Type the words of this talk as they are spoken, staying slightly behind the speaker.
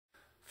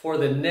for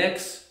the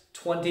next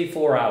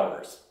 24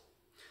 hours,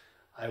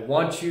 I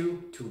want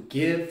you to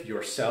give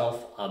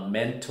yourself a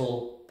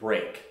mental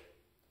break.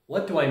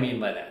 What do I mean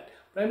by that?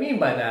 What I mean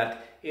by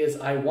that is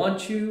I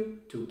want you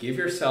to give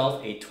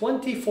yourself a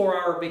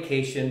 24-hour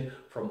vacation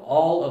from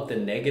all of the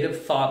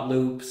negative thought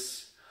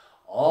loops,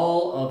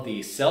 all of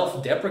the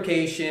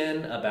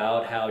self-deprecation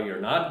about how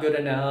you're not good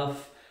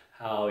enough,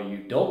 how you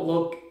don't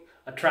look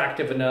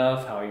attractive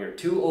enough, how you're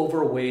too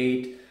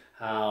overweight,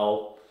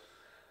 how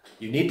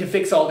you need to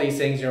fix all these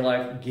things in your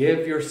life.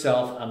 Give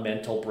yourself a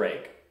mental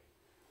break.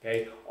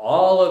 Okay?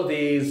 All of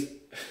these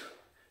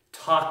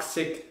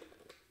toxic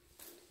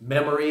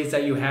memories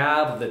that you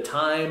have of the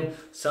time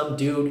some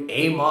dude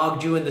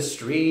amogged you in the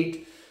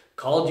street,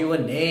 called you a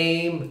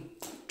name,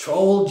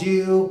 trolled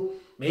you,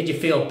 made you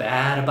feel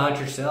bad about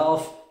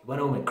yourself, you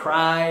went home and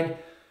cried.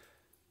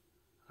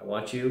 I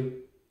want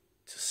you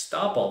to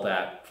stop all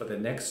that for the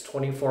next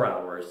 24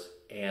 hours,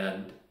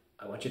 and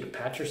I want you to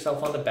pat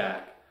yourself on the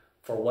back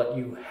for what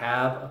you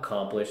have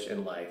accomplished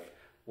in life,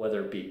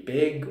 whether it be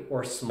big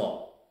or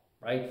small,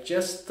 right?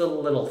 Just the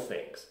little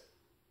things.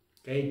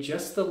 Okay,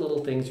 just the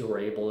little things you were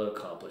able to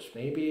accomplish.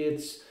 Maybe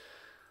it's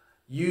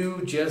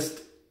you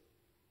just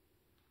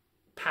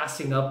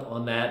passing up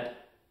on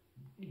that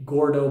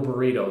Gordo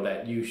burrito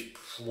that you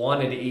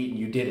wanted to eat and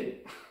you didn't,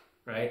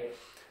 right?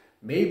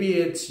 Maybe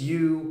it's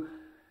you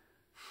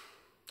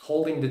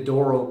holding the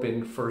door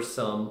open for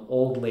some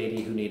old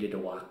lady who needed to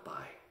walk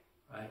by,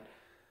 right?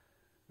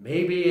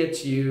 Maybe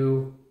it's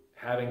you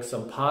having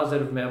some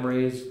positive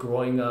memories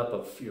growing up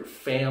of your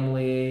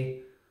family,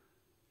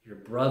 your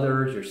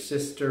brothers, your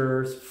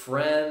sisters,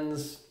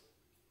 friends,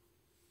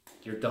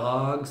 your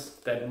dogs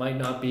that might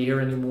not be here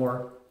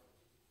anymore.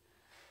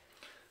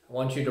 I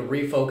want you to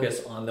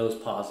refocus on those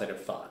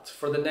positive thoughts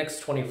for the next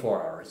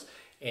 24 hours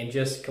and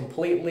just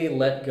completely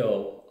let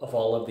go of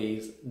all of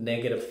these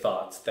negative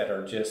thoughts that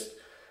are just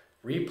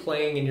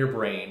replaying in your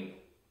brain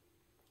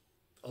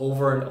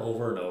over and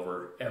over and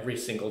over every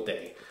single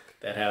day,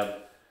 that have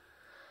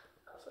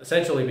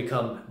essentially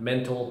become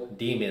mental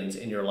demons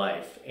in your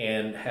life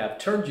and have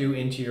turned you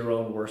into your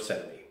own worst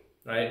enemy,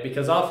 right?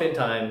 Because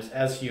oftentimes,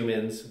 as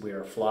humans, we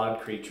are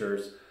flawed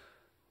creatures.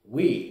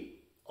 We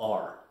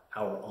are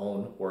our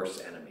own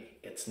worst enemy.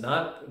 It's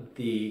not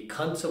the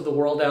cunts of the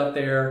world out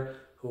there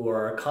who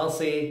are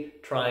constantly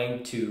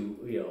trying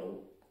to,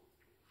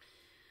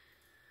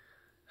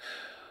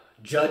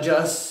 judge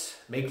us,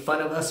 make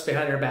fun of us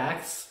behind our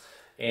backs,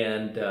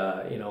 and,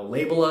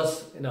 label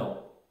us.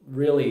 No,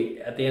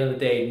 really, at the end of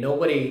the day,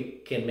 nobody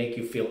can make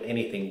you feel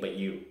anything but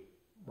you,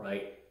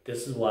 right?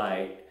 This is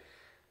why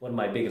one of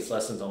my biggest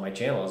lessons on my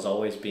channel is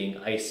always being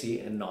icy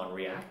and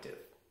non-reactive,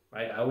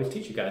 right? I always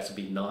teach you guys to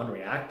be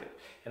non-reactive.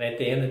 And at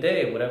the end of the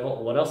day,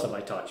 what else have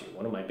I taught you?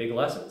 One of my big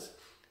lessons,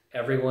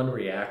 everyone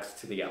reacts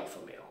to the alpha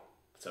male.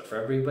 So if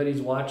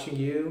everybody's watching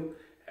you,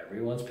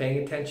 everyone's paying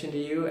attention to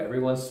you,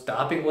 everyone's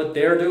stopping what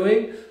they're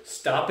doing,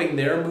 stopping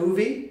their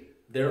movie,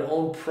 their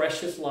own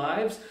precious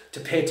lives to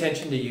pay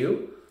attention to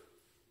you,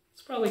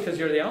 it's probably because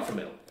you're the alpha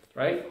male,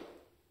 right?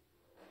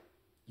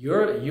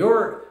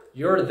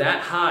 You're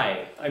that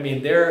high. I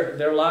mean,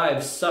 their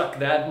lives suck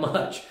that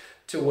much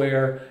to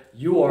where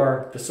you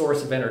are the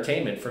source of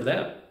entertainment for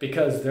them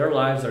because their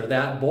lives are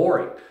that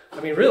boring.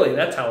 I mean, really,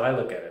 that's how I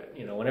look at it.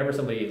 Whenever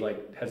somebody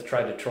has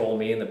tried to troll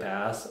me in the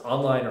past,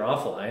 online or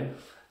offline,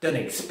 done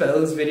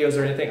expose videos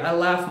or anything, I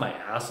laugh my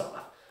ass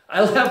off.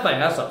 I laugh my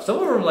ass off. Some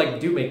of them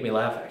do make me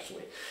laugh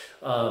actually.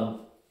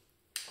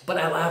 But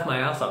I laugh my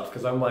ass off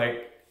because I'm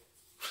like,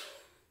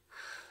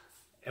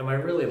 am I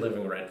really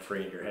living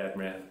rent-free in your head,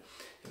 man?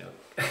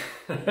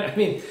 I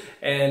mean,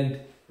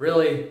 and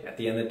really, at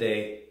the end of the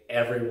day,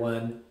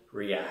 everyone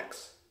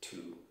reacts to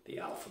the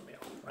alpha male,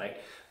 right?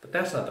 But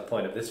that's not the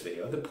point of this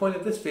video. The point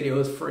of this video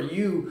is for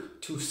you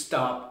to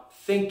stop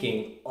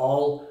thinking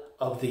all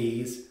of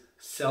these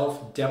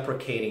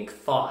self-deprecating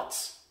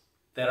thoughts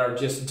that are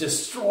just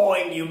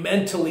destroying you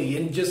mentally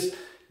and just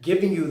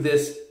giving you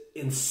this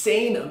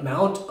insane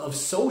amount of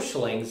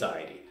social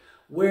anxiety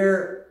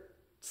where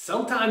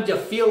sometimes you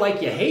feel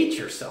like you hate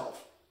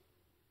yourself.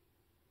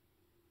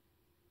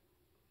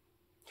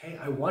 Okay,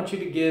 I want you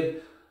to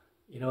give,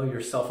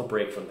 yourself a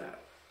break from that.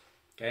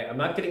 Okay, I'm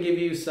not going to give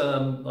you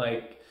some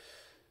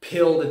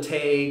pill to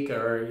take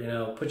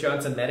or, put you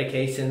on some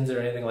medications or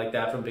anything like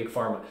that from Big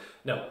Pharma.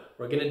 No,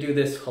 we're going to do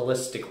this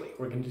holistically.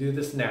 We're going to do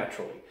this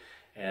naturally.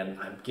 And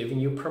I'm giving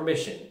you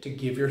permission to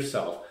give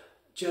yourself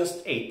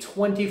just a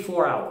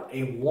 24-hour,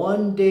 a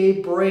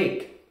one-day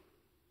break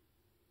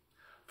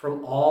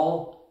from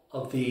all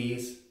of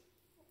these,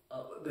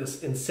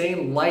 this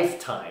insane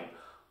lifetime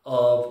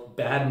of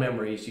bad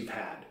memories you've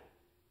had.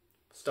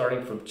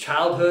 Starting from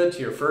childhood to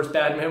your first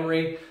bad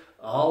memory,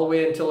 all the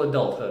way until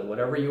adulthood,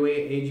 whatever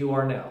age you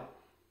are now,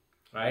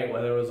 right?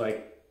 Whether it was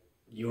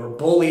you were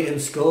bullied in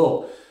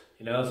school,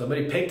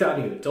 somebody picked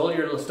on you, stole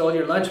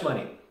your lunch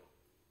money,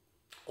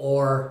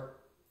 or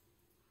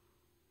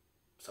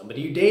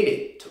somebody you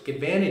dated took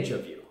advantage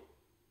of you,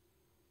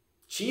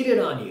 cheated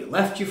on you,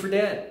 left you for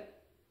dead,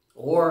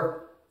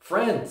 or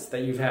friends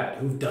that you've had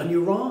who've done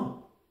you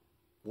wrong,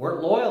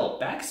 weren't loyal,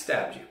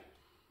 backstabbed you.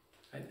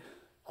 Right?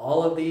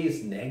 All of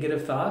these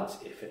negative thoughts,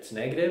 if it's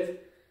negative,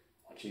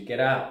 I want you to get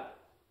out.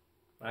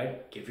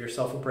 Right? Give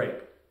yourself a break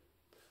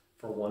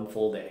for one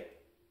full day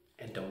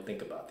and don't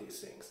think about these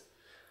things.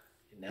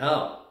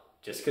 Now,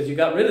 just because you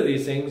got rid of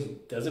these things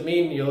doesn't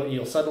mean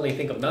you'll suddenly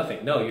think of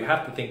nothing. No, you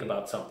have to think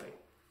about something.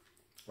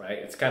 Right?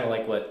 It's kind of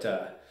like what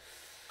I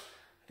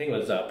think it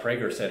was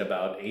Prager said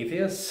about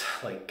atheists.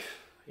 Like,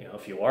 you know,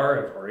 if you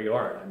are or you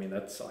aren't, I mean,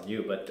 that's on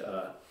you.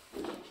 But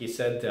he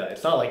said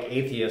it's not like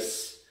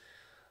atheists.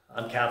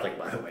 I'm Catholic,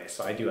 by the way,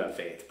 so I do have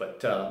faith.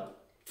 But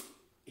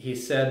he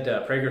said,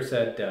 Prager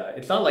said,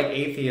 it's not like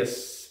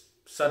atheists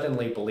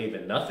suddenly believe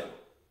in nothing.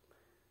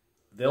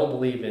 They'll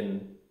believe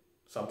in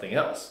something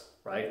else,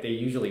 right? They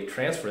usually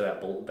transfer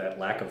that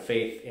lack of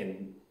faith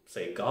in,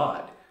 say,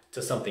 God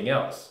to something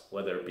else,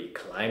 whether it be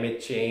climate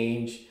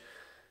change,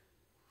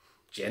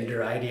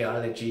 gender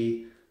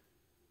ideology,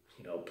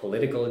 you know,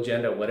 political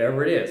agenda,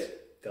 whatever it is,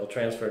 they'll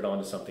transfer it on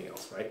to something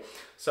else, right?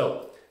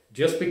 So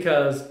just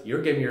because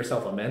you're giving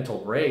yourself a mental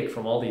break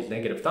from all these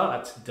negative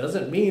thoughts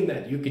doesn't mean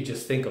that you could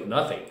just think of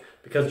nothing,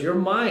 because your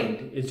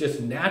mind is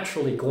just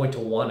naturally going to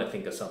want to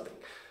think of something.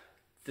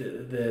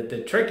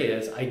 The trick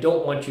is, I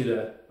don't want you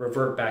to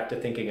revert back to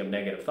thinking of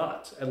negative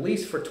thoughts, at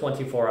least for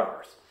 24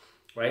 hours,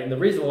 right? And the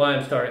reason why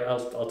I'm starting,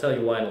 I'll tell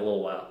you why in a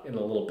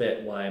little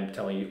bit, why I'm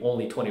telling you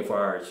only 24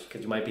 hours,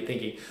 because you might be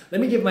thinking,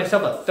 let me give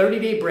myself a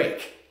 30-day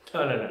break.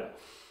 No.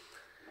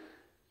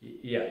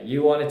 Yeah,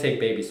 you want to take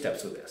baby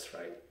steps with this,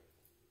 right?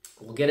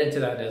 We'll get into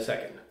that in a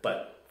second.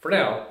 But for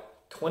now,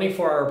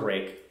 24-hour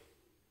break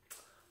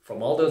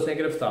from all those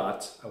negative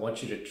thoughts. I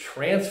want you to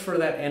transfer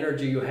that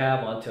energy you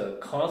have onto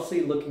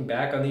constantly looking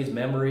back on these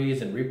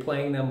memories and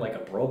replaying them like a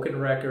broken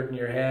record in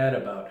your head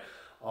about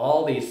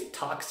all these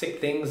toxic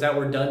things that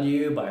were done to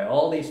you by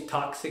all these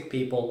toxic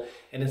people,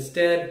 and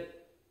instead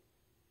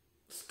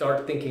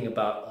start thinking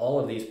about all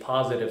of these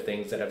positive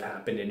things that have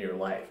happened in your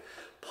life,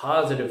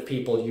 positive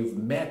people you've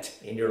met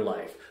in your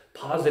life,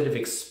 positive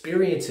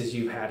experiences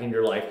you've had in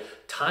your life,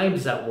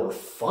 times that were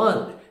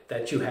fun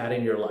that you had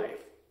in your life,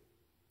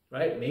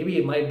 right? Maybe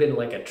it might have been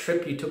like a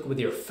trip you took with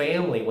your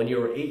family when you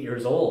were 8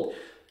 years old.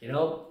 You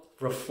know,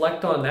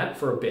 reflect on that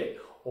for a bit.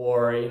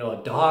 Or, you know,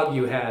 a dog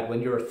you had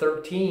when you were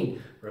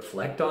 13,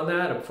 reflect on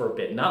that for a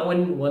bit. Not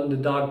when the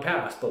dog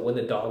passed, but when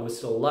the dog was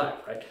still alive,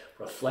 right?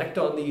 Reflect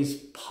on these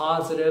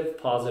positive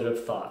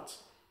thoughts,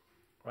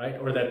 right?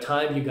 Or that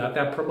time you got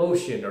that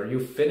promotion, or you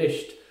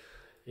finished,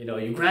 you know,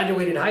 you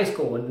graduated high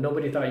school when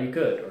nobody thought you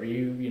could, or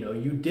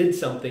you did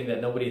something that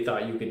nobody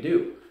thought you could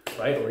do,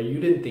 right? Or you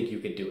didn't think you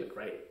could do it,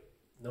 right?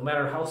 No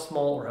matter how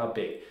small or how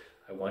big,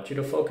 I want you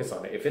to focus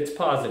on it. If it's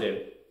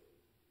positive,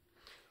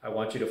 I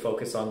want you to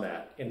focus on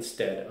that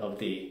instead of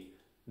the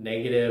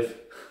negative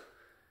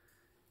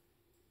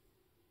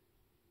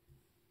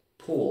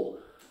pool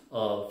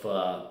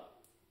of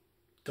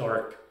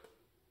dark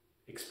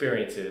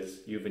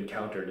experiences you've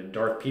encountered and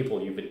dark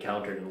people you've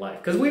encountered in life.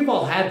 Because we've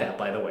all had that,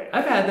 by the way.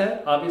 I've had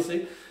that,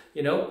 obviously.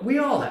 You know, we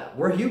all have.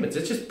 We're humans.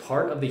 It's just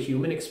part of the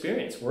human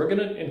experience. We're going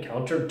to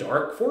encounter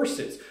dark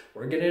forces.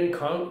 We're going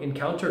to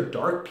encounter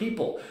dark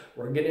people.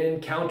 We're going to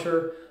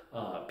encounter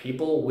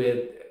people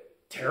with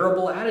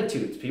terrible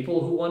attitudes,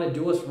 people who want to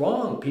do us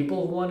wrong,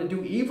 people who want to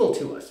do evil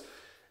to us.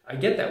 I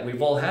get that.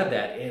 We've all had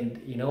that.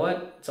 And you know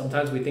what?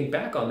 Sometimes we think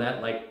back on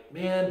that like,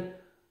 man,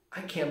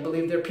 I can't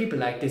believe there are people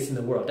like this in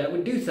the world that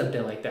would do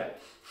something like that.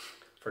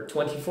 For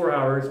 24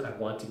 hours, I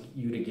want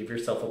you to give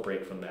yourself a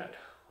break from that,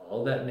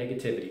 all that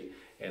negativity,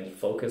 and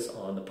focus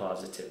on the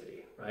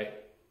positivity, right?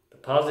 The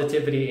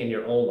positivity in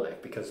your own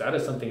life, because that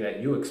is something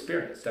that you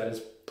experience. That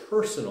is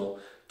personal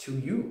to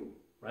you,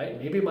 right?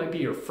 Maybe it might be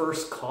your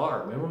first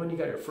car. Remember when you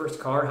got your first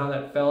car, how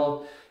that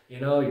felt? You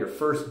know, your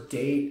first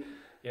date,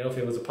 you know, if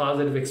it was a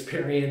positive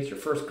experience, your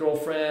first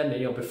girlfriend,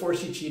 you know, before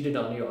she cheated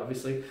on you,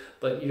 obviously.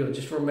 But, you know,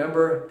 just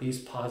remember these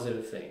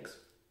positive things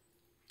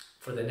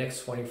for the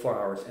next 24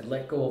 hours and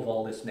let go of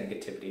all this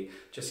negativity.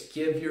 Just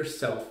give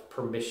yourself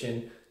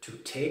permission to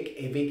take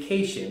a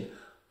vacation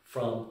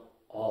from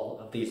all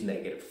of these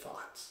negative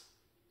thoughts.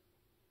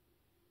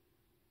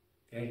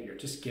 Okay, you're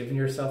just giving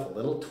yourself a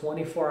little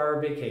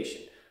 24-hour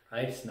vacation,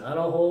 right? It's not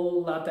a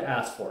whole lot to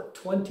ask for.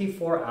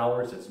 24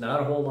 hours is not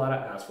a whole lot to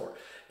ask for.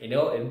 You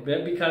know, it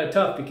might be kind of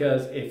tough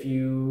because if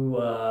you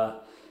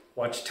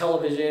watch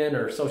television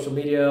or social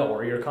media,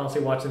 or you're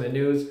constantly watching the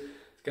news,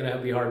 it's going to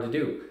be hard to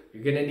do.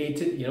 You're going to need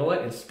to, you know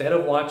what, instead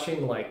of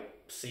watching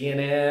like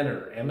CNN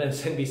or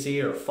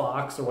MSNBC or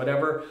Fox or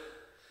whatever,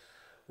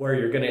 where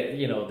you're going to,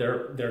 you know,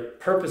 they're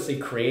purposely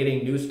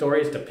creating news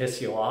stories to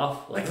piss you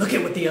off. Like, look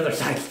at what the other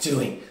side's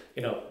doing.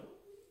 You know,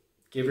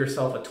 give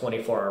yourself a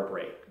 24-hour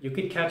break. You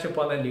could catch up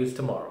on that news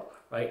tomorrow,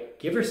 right?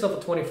 Give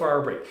yourself a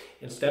 24-hour break.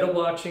 Instead of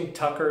watching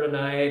Tucker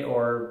tonight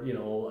or, you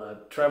know,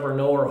 Trevor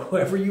Noah or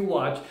whoever you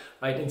watch,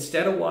 right?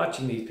 Instead of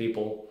watching these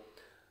people,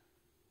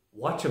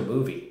 watch a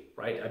movie,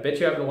 right? I bet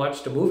you haven't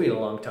watched a movie in a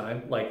long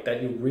time, like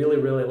that you really,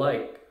 really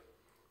like.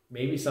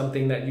 Maybe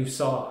something that you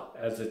saw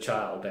as a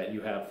child that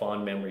you have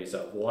fond memories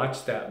of.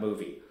 Watch that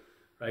movie,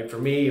 right? For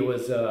me, it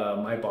was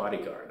My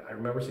Bodyguard. I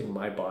remember seeing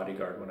My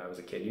Bodyguard when I was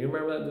a kid. You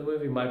remember the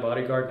movie My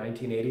Bodyguard,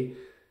 1980,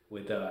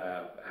 with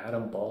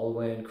Adam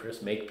Baldwin,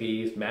 Chris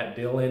Makepeace, Matt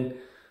Dillon.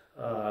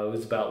 It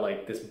was about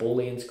like this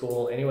bully in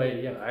school.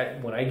 Anyway, yeah,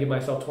 when I give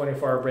myself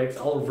 24-hour breaks,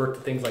 I'll revert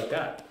to things like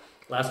that.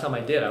 Last time I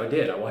did.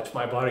 I watched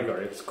My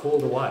Bodyguard. It's cool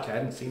to watch. I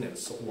hadn't seen it in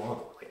so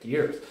long, like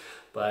years.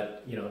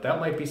 But, you know, that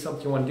might be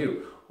something you want to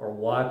do. Or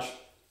watch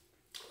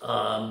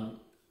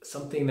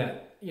something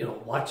that, you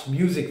know, watch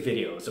music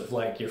videos of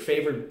like your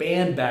favorite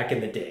band back in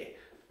the day,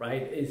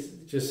 right? It's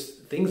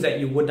just things that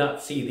you would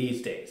not see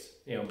these days,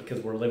 you know,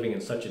 because we're living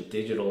in such a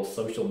digital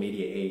social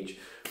media age,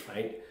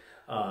 right?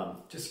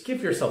 Just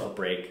give yourself a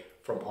break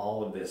from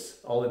all of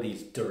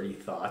these dirty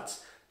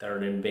thoughts that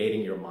are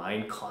invading your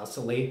mind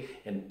constantly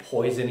and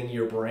poisoning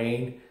your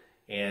brain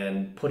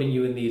and putting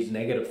you in these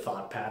negative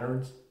thought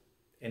patterns.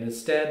 And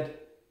instead,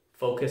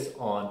 focus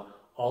on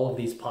all of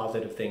these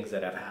positive things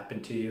that have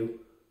happened to you,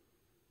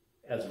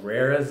 as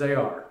rare as they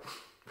are,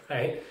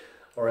 right?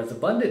 Or as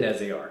abundant as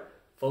they are.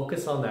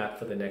 Focus on that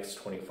for the next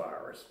 24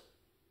 hours.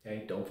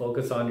 Okay? Don't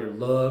focus on your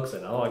looks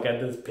and, oh, I got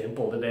this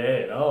pimple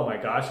today, and oh my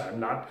gosh, I'm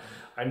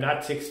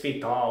not 6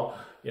 feet tall,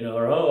 you know,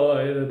 or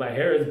oh, my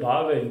hair is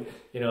bobbing.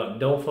 You know,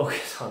 don't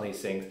focus on these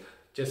things.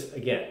 Just,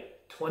 again,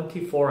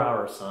 24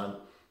 hours, son.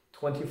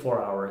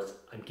 24 hours.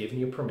 I'm giving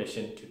you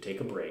permission to take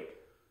a break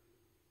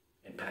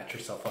and pat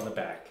yourself on the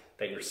back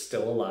that you're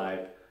still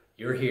alive.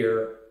 You're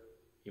here.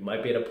 You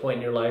might be at a point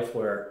in your life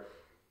where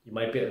you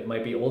might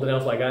be old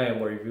enough like I am,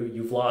 where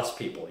you've lost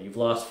people, you've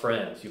lost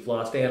friends, you've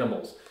lost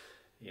animals,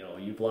 you know,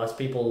 you've lost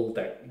people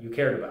that you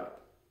cared about.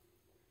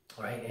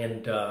 All right,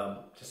 and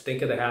just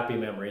think of the happy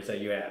memories that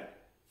you had.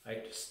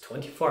 Right, just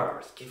 24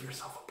 hours. Give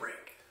yourself a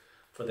break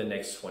for the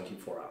next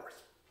 24 hours.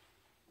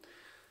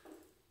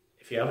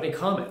 If you have any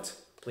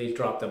comments, please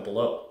drop them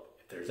below.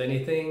 If there's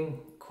anything,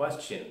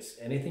 questions,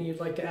 anything you'd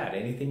like to add,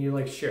 anything you'd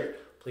like to share,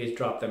 please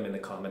drop them in the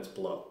comments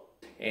below.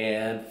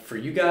 And for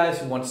you guys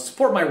who want to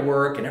support my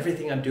work and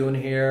everything I'm doing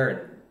here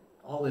and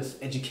all this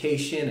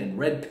education and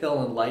red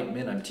pill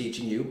enlightenment I'm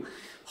teaching you,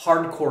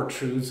 hardcore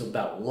truths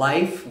about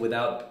life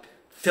without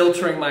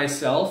filtering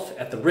myself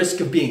at the risk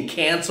of being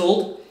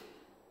canceled,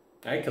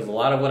 right? Because a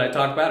lot of what I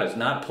talk about is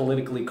not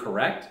politically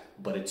correct,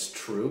 but it's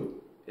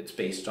true. It's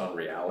based on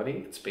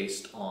reality. It's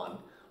based on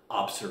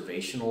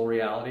observational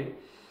reality.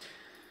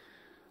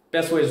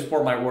 Best way to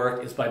support my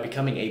work is by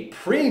becoming a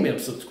premium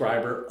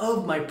subscriber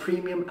of my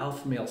premium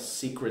Alpha Male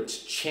Secrets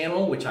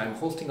channel, which I'm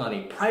hosting on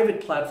a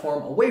private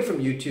platform away from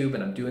YouTube,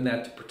 and I'm doing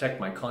that to protect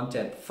my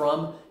content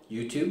from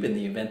YouTube in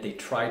the event they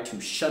try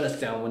to shut us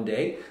down one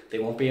day. They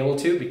won't be able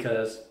to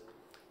because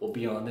we'll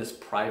be on this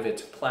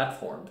private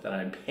platform that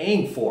I'm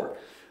paying for,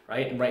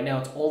 right? And right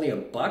now it's only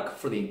 $1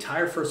 for the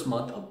entire first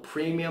month of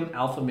premium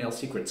Alpha Male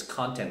Secrets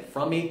content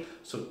from me.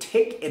 So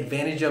take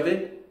advantage of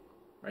it.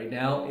 Right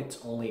now it's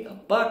only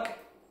 $1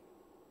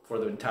 for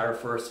the entire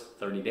first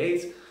 30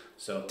 days.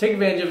 So take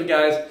advantage of it,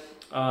 guys.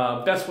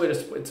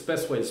 It's the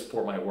best way to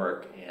support my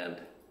work, and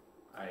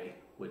I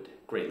would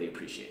greatly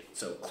appreciate it.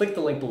 So click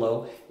the link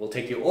below. It will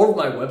take you over to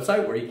my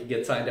website where you can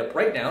get signed up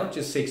right now. It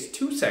just takes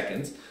 2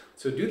 seconds.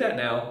 So do that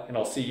now, and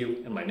I'll see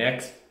you in my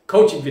next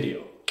coaching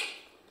video.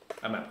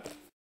 I'm out.